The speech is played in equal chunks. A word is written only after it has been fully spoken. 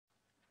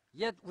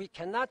Yet we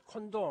cannot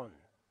condone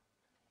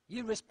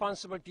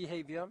irresponsible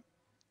behavior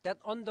that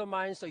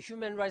undermines the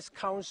Human Rights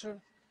Council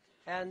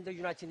and the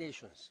United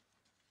Nations.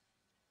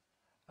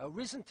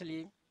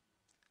 Recently,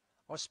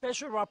 a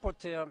special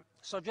rapporteur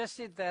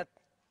suggested that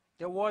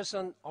there was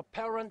an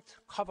apparent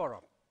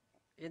cover-up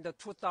in the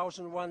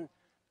 2001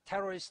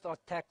 terrorist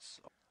attacks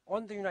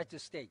on the United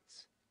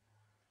States.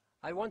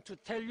 I want to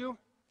tell you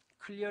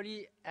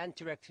clearly and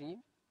directly,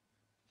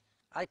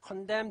 I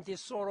condemn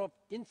this sort of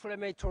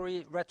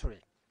inflammatory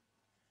rhetoric.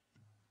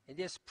 It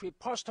is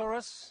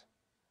preposterous,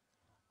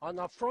 an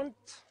affront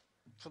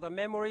to the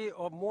memory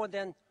of more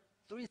than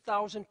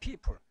 3,000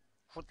 people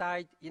who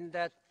died in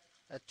that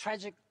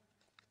tragic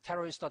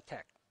terrorist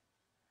attack.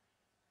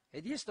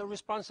 It is the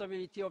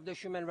responsibility of the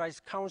Human Rights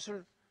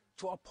Council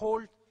to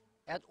uphold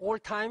at all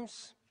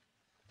times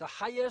the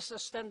highest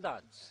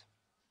standards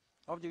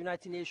of the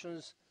United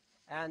Nations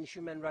and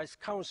Human Rights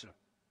Council.